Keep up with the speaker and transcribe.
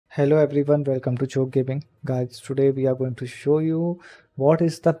Hello everyone, welcome to Choke Gaming. Guys, today we are going to show you what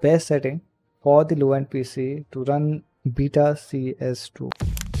is the best setting for the low-end PC to run beta CS2.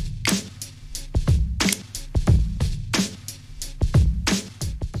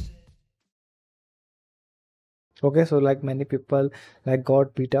 Okay, so like many people like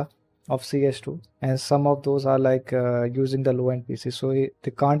got beta of CS2 and some of those are like using the low-end PC, so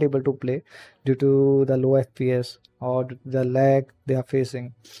they can't able to play due to the low FPS or the lag they are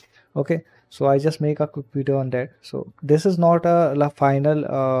facing. Okay, so I just make a quick video on that. So this is not a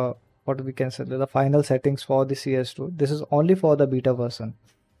final what we can say the final settings for the CS2. This is only for the beta version.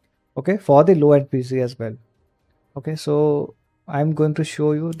 Okay, for the low end PC as well. Okay, so I'm going to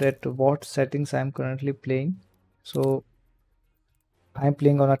show you that what settings I'm currently playing. So I'm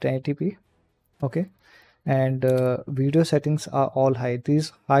playing on a 1080p. Okay, and video settings are all high.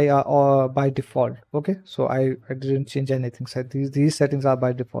 These high are all by default. Okay, so I didn't change anything. So these settings are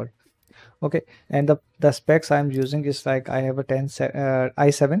by default. Okay, and the specs I'm using is like I have a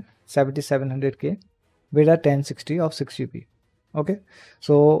i7 7700K with a 1060 of 6 GB. Okay,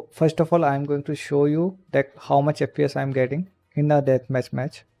 so first of all I'm going to show you that how much FPS I'm getting in a deathmatch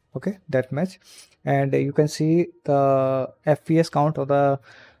match. Okay, deathmatch, and you can see the FPS count on the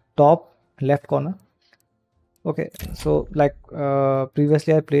top left corner. Okay, so like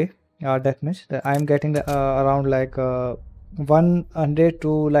previously I play deathmatch. I'm getting around like 100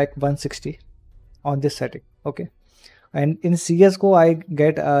 to like 160 on this setting. Okay, and in CSGO I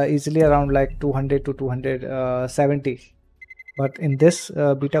get easily around like 200 to 270, but in this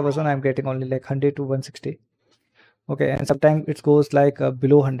beta version I'm getting only like 100 to 160. Okay, and sometimes it goes like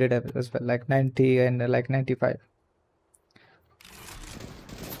below 100 as well, like 90 and like 95.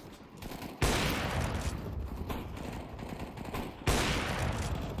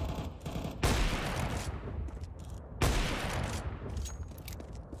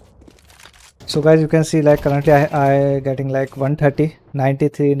 So guys, you can see like currently I getting like 130,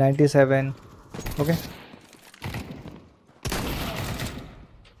 93, 97. Okay,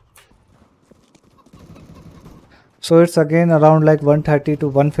 so it's again around like 130 to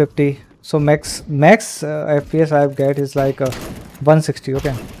 150. So max FPS I get is like 160.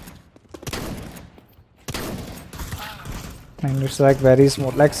 Okay, and it's like very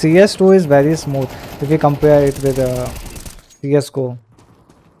smooth. Like CS2 is very smooth if you compare it with CSGO.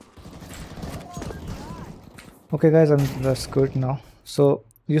 Okay guys, that's good now. So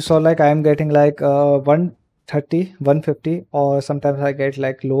you saw like I'm getting like 130, 150, or sometimes I get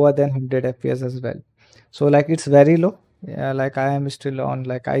like lower than 100 FPS as well. So like it's very low. Yeah, like I am still on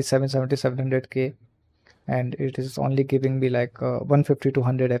like i7 7700K, and it is only giving me like 150 to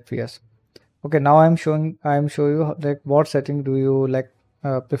 100 FPS. Okay, now I'm show you like what setting do you like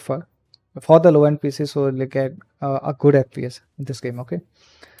prefer for the low end PC, so like get a good FPS in this game. Okay,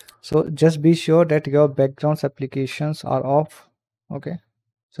 so just be sure that your background applications are off. Okay,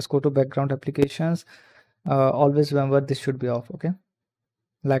 just go to background applications. Always remember this should be off. Okay,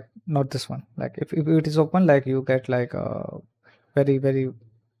 like not this one. Like if it is open, like you get like very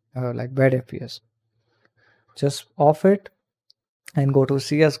like bad FPS. Just off it and go to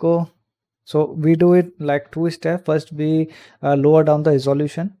CSGO. So we do it like two steps. First we lower down the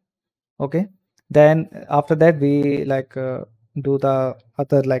resolution. Okay, then after that we like do the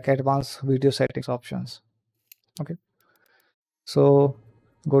other like advanced video settings options. Okay, so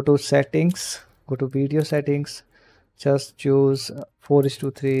go to settings, go to video settings, just choose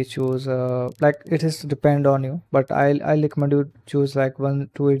 4:3, choose like it is depend on you, but I recommend you choose like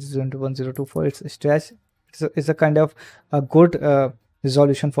 1280 into 1024. It's stretch. It's a kind of a good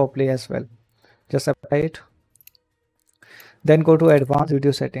resolution for play as well. Just apply it, then go to advanced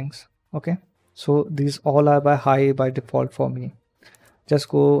video settings. Okay, so these all are by high by default for me. Just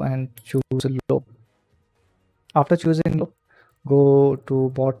go and choose low. After choosing low, go to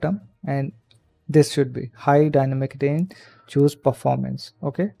bottom, and this should be high dynamic range. Choose performance.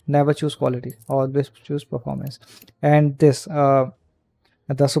 Okay, never choose quality, always choose performance. And this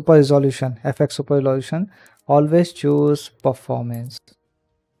the super resolution, FX super resolution, always choose performance.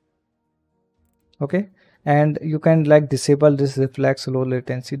 Okay, and you can like disable this reflex low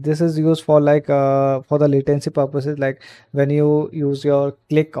latency. This is used for like for the latency purposes, like when you use your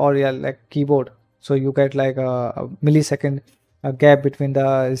click or your like keyboard, so you get like a millisecond gap between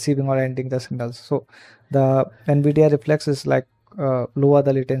the receiving or ending the signals. So the NVIDIA reflex is like lower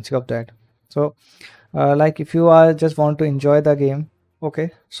the latency of that. So like if you are just want to enjoy the game,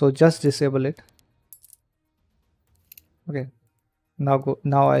 okay, so just disable it. Okay,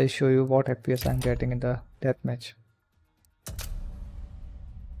 now I'll show you what FPS I'm getting in the deathmatch.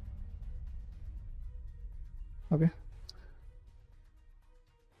 Okay,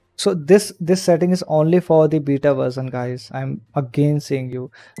 So this setting is only for the beta version, guys. I'm again saying you,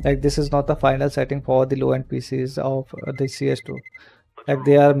 like, this is not the final setting for the low end PCs of the CS2. Like,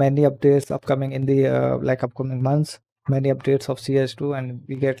 there are many updates upcoming in the like upcoming months, many updates of CS2, and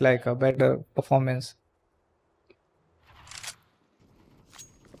we get like a better performance.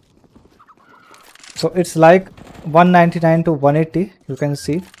 So it's like 199 to 180. You can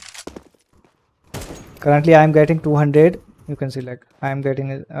see currently I'm getting 200. You can see like I'm getting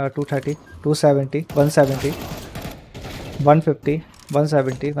 230, 270, 170, 150,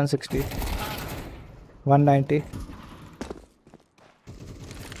 170, 160, 190.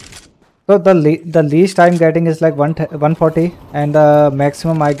 So the least I'm getting is like 140, and the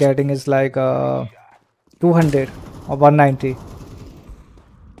maximum I getting is like 200 or 190.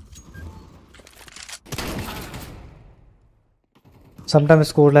 Sometimes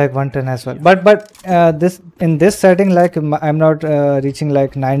score like 110 as well. But this in this setting, like I'm not reaching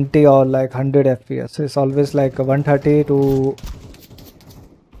like 90 or like 100 FPS. It's always like 130 to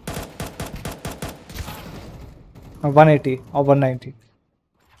 180 or 190.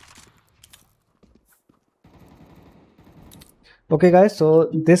 Okay, guys, so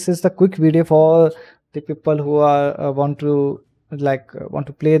this is the quick video for the people who are want to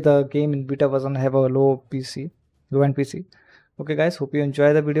play the game in beta version, have a low end PC. Okay, guys, hope you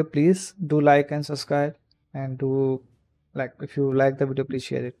enjoy the video. Please do like and subscribe, and do, like, if you like the video, please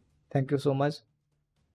share it. Thank you so much.